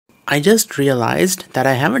I just realized that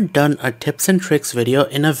I haven't done a tips and tricks video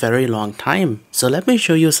in a very long time. So let me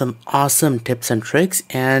show you some awesome tips and tricks,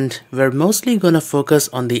 and we're mostly gonna focus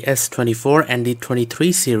on the S24 and the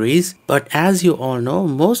 23 series, but as you all know,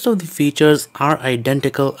 most of the features are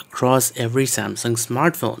identical across every Samsung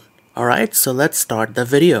smartphone. Alright, so let's start the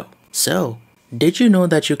video. So, did you know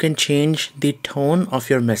that you can change the tone of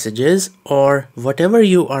your messages or whatever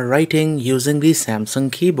you are writing using the Samsung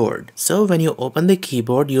keyboard? So when you open the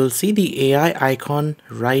keyboard, you'll see the AI icon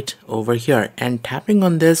right over here, and tapping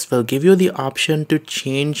on this will give you the option to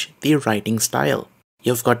change the writing style.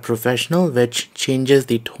 You've got professional, which changes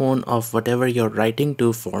the tone of whatever you're writing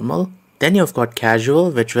to formal. Then you've got casual,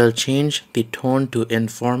 which will change the tone to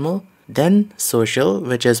informal. Then social,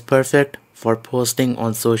 which is perfect for posting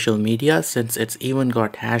on social media since it's even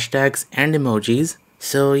got hashtags and emojis.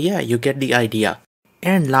 So yeah, you get the idea.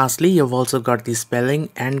 And lastly, you've also got the spelling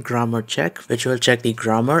and grammar check, which will check the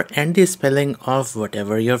grammar and the spelling of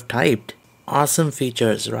whatever you've typed. Awesome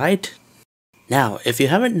features, right? Now, if you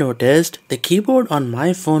haven't noticed, the keyboard on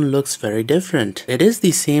my phone looks very different. It is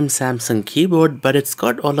the same Samsung keyboard, but it's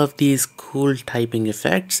got all of these cool typing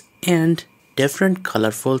effects and different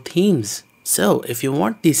colorful themes. So if you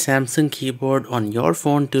want the Samsung keyboard on your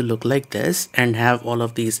phone to look like this and have all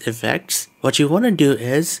of these effects, what you want to do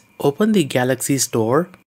is open the Galaxy Store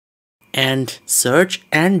and search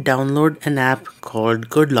and download an app called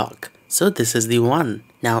Good Lock. So this is the one.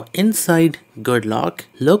 Now inside Good Lock,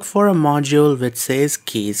 look for a module which says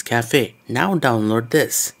Keys Cafe. Now download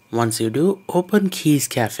this. Once you do, open Keys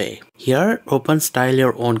Cafe. Here, open Style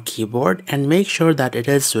Your Own Keyboard and make sure that it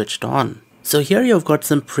is switched on. So here you've got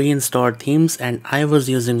some pre-installed themes, and I was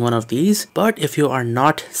using one of these, but if you are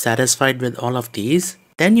not satisfied with all of these,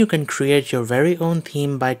 then you can create your very own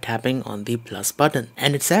theme by tapping on the plus button,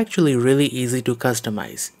 and it's actually really easy to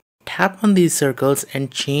customize. Tap on these circles and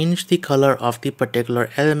change the color of the particular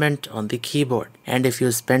element on the keyboard, and if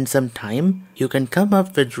you spend some time, you can come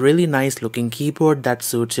up with really nice looking keyboard that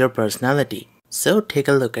suits your personality. So take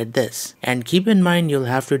a look at this, and keep in mind you'll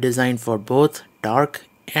have to design for both dark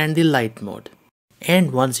and the light mode.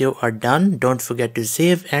 And once you are done, don't forget to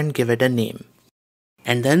save and give it a name.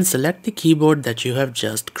 And then select the keyboard that you have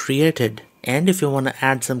just created. And if you want to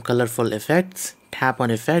add some colorful effects, tap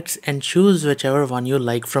on effects and choose whichever one you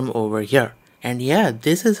like from over here. And yeah,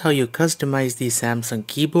 this is how you customize the Samsung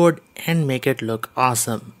keyboard and make it look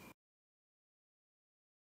awesome.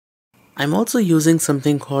 I'm also using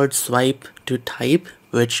something called Swipe to Type,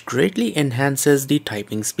 which greatly enhances the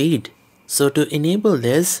typing speed. So to enable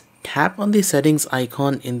this, tap on the settings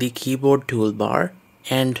icon in the keyboard toolbar,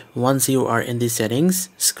 and once you are in the settings,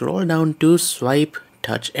 scroll down to Swipe,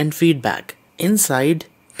 Touch and Feedback. Inside,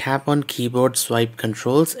 tap on keyboard swipe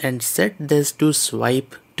controls and set this to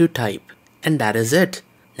Swipe to Type. And that is it.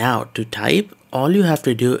 Now to type, all you have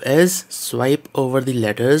to do is swipe over the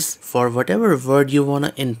letters for whatever word you want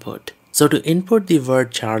to input. So to input the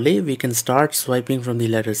word Charlie, we can start swiping from the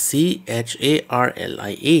letter C-H-A-R-L-I-E.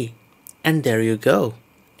 And there you go.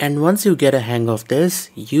 And once you get a hang of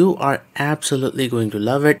this, you are absolutely going to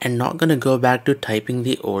love it and not gonna go back to typing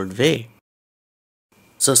the old way.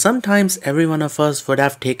 So sometimes every one of us would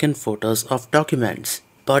have taken photos of documents.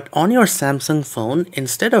 But on your Samsung phone,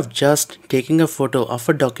 instead of just taking a photo of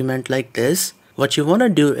a document like this, what you want to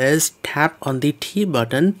do is tap on the T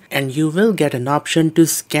button and you will get an option to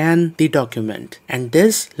scan the document. And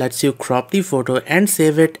this lets you crop the photo and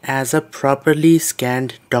save it as a properly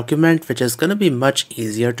scanned document, which is going to be much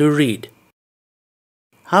easier to read.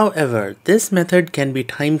 However, this method can be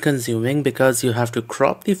time consuming because you have to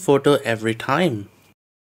crop the photo every time.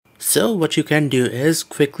 So what you can do is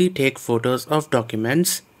quickly take photos of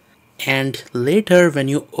documents, and later when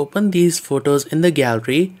you open these photos in the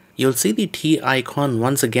gallery, you'll see the T icon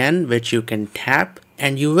once again, which you can tap,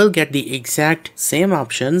 and you will get the exact same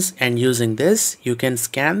options, and using this you can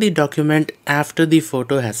scan the document after the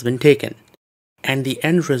photo has been taken, and the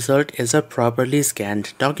end result is a properly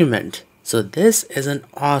scanned document. So this is an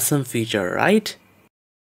awesome feature, right?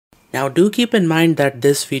 Now do keep in mind that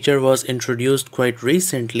this feature was introduced quite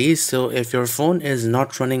recently, so if your phone is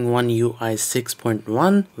not running One UI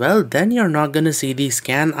 6.1, well then you're not gonna see the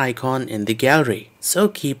scan icon in the gallery, so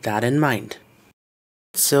keep that in mind.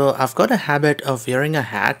 So I've got a habit of wearing a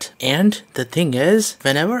hat, and the thing is,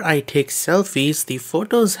 whenever I take selfies, the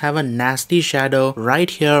photos have a nasty shadow right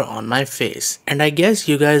here on my face. And I guess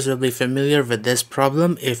you guys will be familiar with this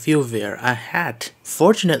problem if you wear a hat.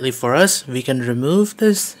 Fortunately for us, we can remove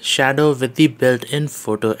this shadow with the built-in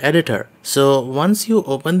photo editor. So once you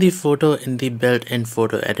open the photo in the built-in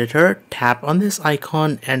photo editor, tap on this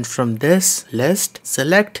icon and from this list,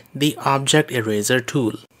 select the object eraser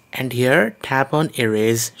tool. And here tap on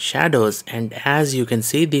erase shadows, and as you can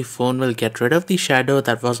see, the phone will get rid of the shadow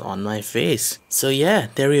that was on my face. So yeah,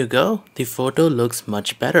 there you go, the photo looks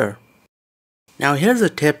much better. Now here's a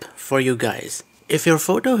tip for you guys. If your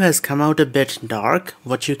photo has come out a bit dark,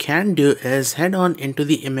 what you can do is head on into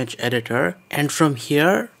the image editor, and from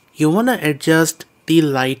here you want to adjust the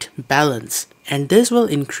light balance, and this will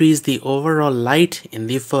increase the overall light in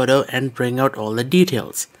the photo and bring out all the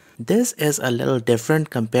details. This is a little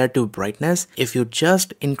different compared to brightness. If you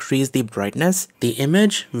just increase the brightness, the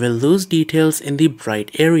image will lose details in the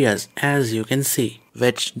bright areas, as you can see,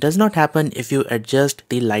 which does not happen if you adjust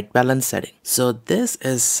the light balance setting. So this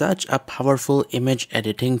is such a powerful image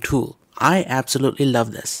editing tool. I absolutely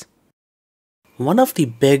love this. One of the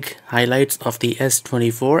big highlights of the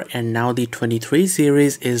S24 and now the 23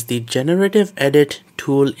 series is the generative edit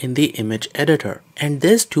tool in the image editor. And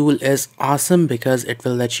this tool is awesome because it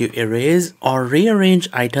will let you erase or rearrange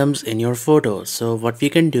items in your photo. So what we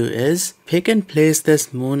can do is pick and place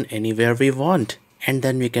this moon anywhere we want. And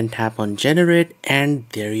then we can tap on generate, and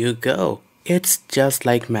there you go. It's just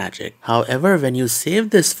like magic. However, when you save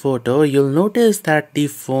this photo, you'll notice that the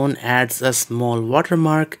phone adds a small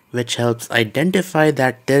watermark which helps identify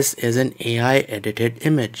that this is an AI edited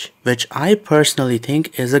image, which I personally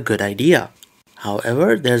think is a good idea.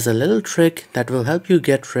 However, there's a little trick that will help you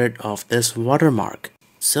get rid of this watermark.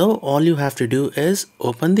 So all you have to do is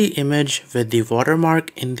open the image with the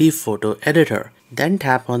watermark in the photo editor. Then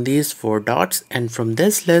tap on these 4 dots, and from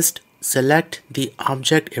this list, select the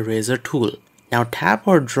object eraser tool. Now tap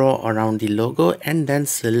or draw around the logo and then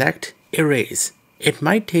select erase. It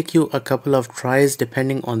might take you a couple of tries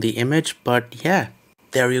depending on the image, but yeah,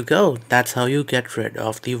 there you go. That's how you get rid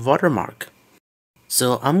of the watermark.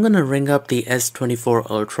 So I'm gonna ring up the S24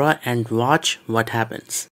 Ultra and watch what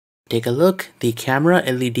happens. Take a look, the camera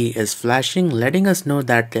LED is flashing, letting us know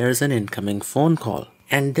that there's an incoming phone call.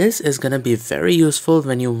 And this is gonna be very useful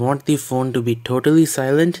when you want the phone to be totally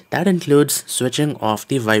silent. That includes switching off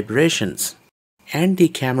the vibrations. And the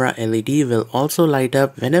camera LED will also light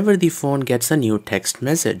up whenever the phone gets a new text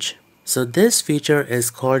message. So this feature is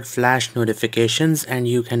called flash notifications, and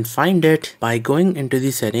you can find it by going into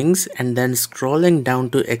the settings and then scrolling down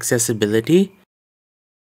to accessibility.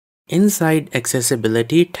 Inside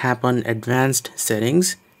accessibility, tap on advanced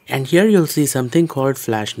settings, and here you'll see something called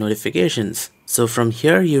flash notifications. So from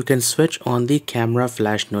here you can switch on the camera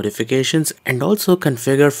flash notifications and also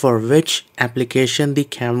configure for which application the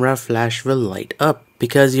camera flash will light up,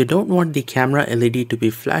 because you don't want the camera LED to be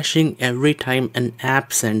flashing every time an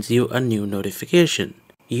app sends you a new notification.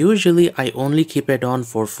 Usually I only keep it on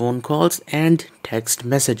for phone calls and text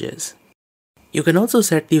messages. You can also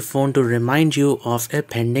set the phone to remind you of a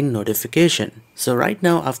pending notification. So right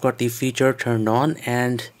now I've got the feature turned on,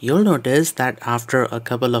 and you'll notice that after a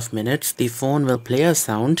couple of minutes the phone will play a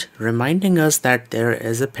sound reminding us that there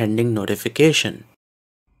is a pending notification.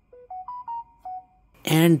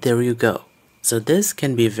 And there you go. So this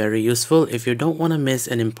can be very useful if you don't want to miss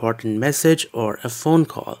an important message or a phone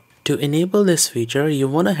call. To enable this feature, you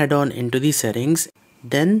want to head on into the settings,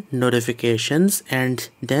 then notifications, and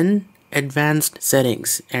then advanced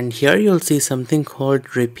settings, and here you'll see something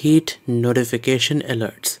called repeat notification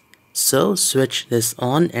alerts. So switch this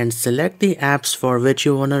on and select the apps for which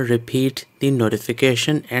you want to repeat the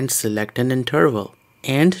notification and select an interval.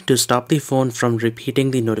 And to stop the phone from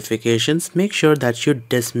repeating the notifications, make sure that you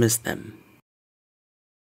dismiss them.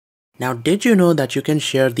 Now, did you know that you can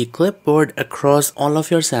share the clipboard across all of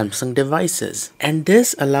your Samsung devices? And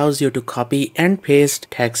this allows you to copy and paste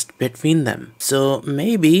text between them. So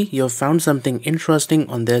maybe you found something interesting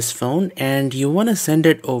on this phone and you want to send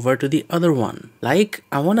it over to the other one. Like,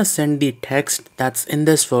 I want to send the text that's in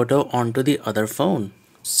this photo onto the other phone.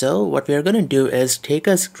 So what we're going to do is take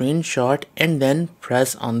a screenshot and then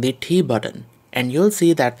press on the T button. And you'll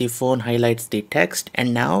see that the phone highlights the text,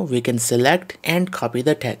 and now we can select and copy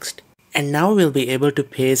the text. And now we'll be able to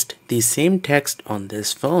paste the same text on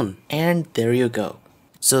this phone. And there you go.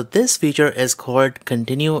 So this feature is called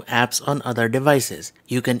Continue Apps on Other Devices.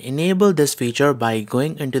 You can enable this feature by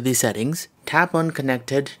going into the settings, tap on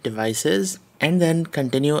Connected Devices, and then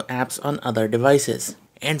Continue Apps on Other Devices.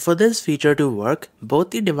 And for this feature to work,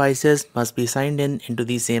 both the devices must be signed in into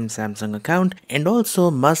the same Samsung account and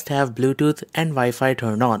also must have Bluetooth and Wi-Fi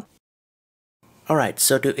turned on. Alright,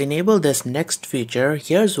 so to enable this next feature,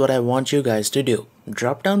 here's what I want you guys to do.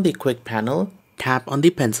 Drop down the quick panel, tap on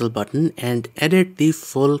the pencil button and edit the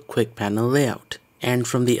full quick panel layout. And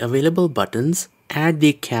from the available buttons, add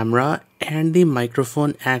the camera and the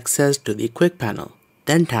microphone access to the quick panel.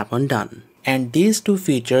 Then tap on done. And these two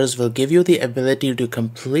features will give you the ability to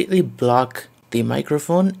completely block the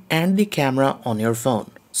microphone, and the camera on your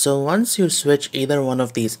phone. So once you switch either one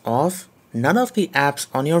of these off, none of the apps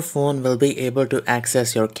on your phone will be able to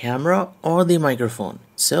access your camera or the microphone.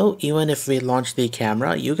 So even if we launch the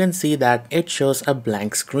camera, you can see that it shows a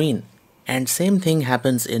blank screen. And same thing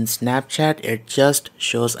happens in Snapchat, it just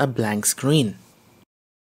shows a blank screen.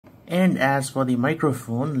 And as for the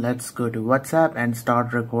microphone, let's go to WhatsApp and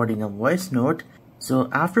start recording a voice note. So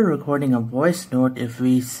after recording a voice note, if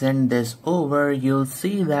we send this over, you'll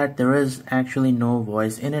see that there is actually no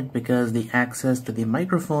voice in it because the access to the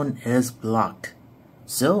microphone is blocked.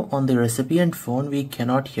 So on the recipient phone, we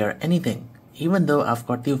cannot hear anything, even though I've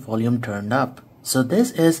got the volume turned up. So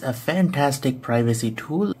this is a fantastic privacy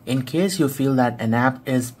tool. In case you feel that an app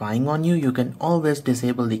is spying on you, you can always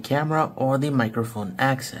disable the camera or the microphone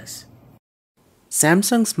access.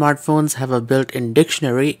 Samsung smartphones have a built-in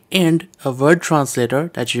dictionary and a word translator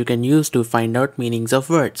that you can use to find out meanings of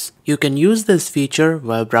words. You can use this feature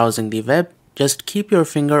while browsing the web. Just keep your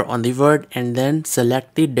finger on the word and then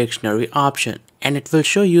select the dictionary option, and it will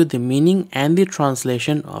show you the meaning and the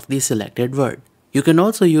translation of the selected word. You can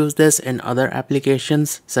also use this in other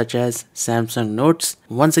applications such as Samsung Notes.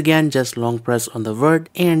 Once again, just long press on the word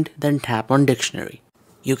and then tap on dictionary.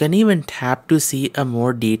 You can even tap to see a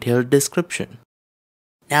more detailed description.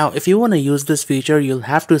 Now, if you want to use this feature, you'll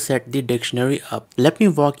have to set the dictionary up. Let me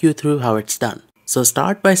walk you through how it's done. So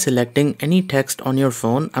start by selecting any text on your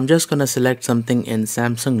phone. I'm just going to select something in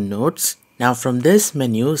Samsung Notes. Now from this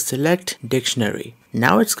menu, select dictionary.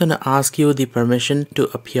 Now it's going to ask you the permission to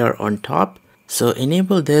appear on top. So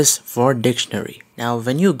enable this for dictionary. Now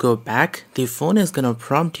when you go back, the phone is going to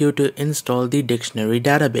prompt you to install the dictionary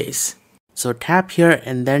database. So tap here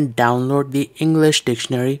and then download the English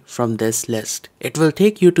dictionary from this list. It will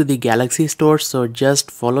take you to the Galaxy Store, so just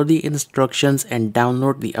follow the instructions and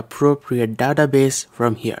download the appropriate database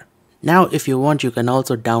from here. Now if you want, you can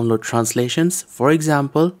also download translations. For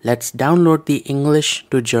example, let's download the English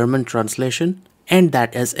to German translation, and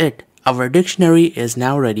that is it. Our dictionary is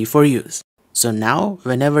now ready for use. So now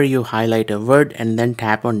whenever you highlight a word and then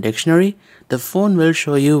tap on dictionary, the phone will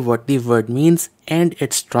show you what the word means and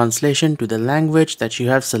its translation to the language that you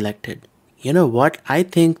have selected. You know what? I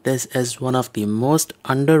think this is one of the most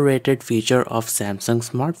underrated feature of Samsung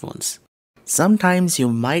smartphones. Sometimes you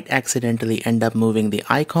might accidentally end up moving the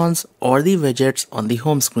icons or the widgets on the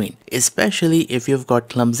home screen, especially if you've got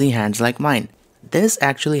clumsy hands like mine. This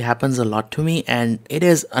actually happens a lot to me and it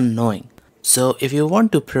is annoying. So if you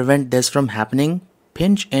want to prevent this from happening,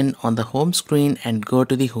 pinch in on the home screen and go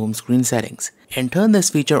to the home screen settings and turn this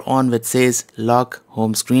feature on which says lock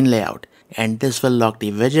home screen layout, and this will lock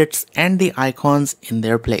the widgets and the icons in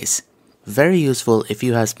their place. Very useful if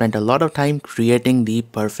you have spent a lot of time creating the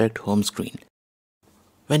perfect home screen.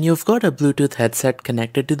 When you've got a Bluetooth headset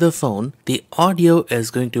connected to the phone, the audio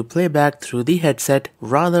is going to play back through the headset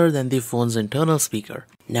rather than the phone's internal speaker.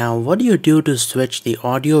 Now, what do you do to switch the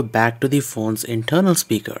audio back to the phone's internal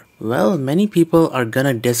speaker? Well, many people are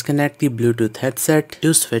gonna disconnect the Bluetooth headset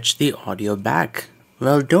to switch the audio back.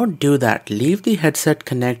 Well, don't do that. Leave the headset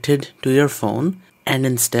connected to your phone and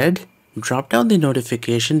instead drop down the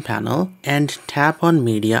notification panel and tap on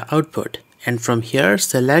media output. And from here,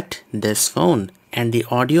 select this phone, and the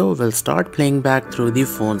audio will start playing back through the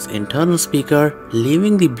phone's internal speaker,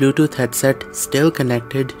 leaving the Bluetooth headset still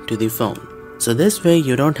connected to the phone. So this way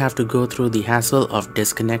you don't have to go through the hassle of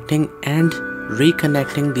disconnecting and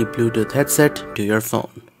reconnecting the Bluetooth headset to your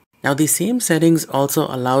phone. Now the same settings also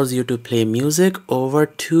allows you to play music over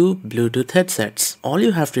two Bluetooth headsets. All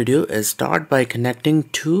you have to do is start by connecting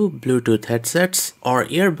two Bluetooth headsets or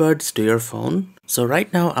earbuds to your phone. So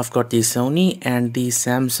right now I've got the Sony and the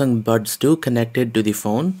Samsung Buds 2 connected to the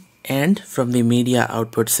phone, and from the media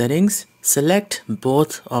output settings, select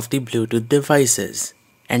both of the Bluetooth devices.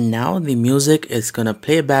 And now the music is gonna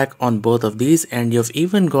play back on both of these, and you've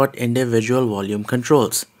even got individual volume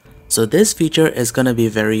controls. So this feature is gonna be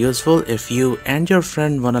very useful if you and your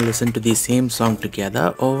friend wanna listen to the same song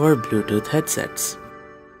together over Bluetooth headsets.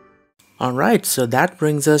 Alright, so that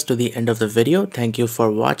brings us to the end of the video. Thank you for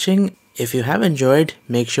watching. If you have enjoyed,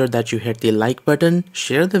 make sure that you hit the like button,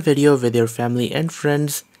 share the video with your family and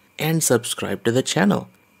friends, and subscribe to the channel.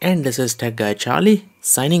 And this is Tech Guy Charlie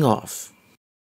signing off.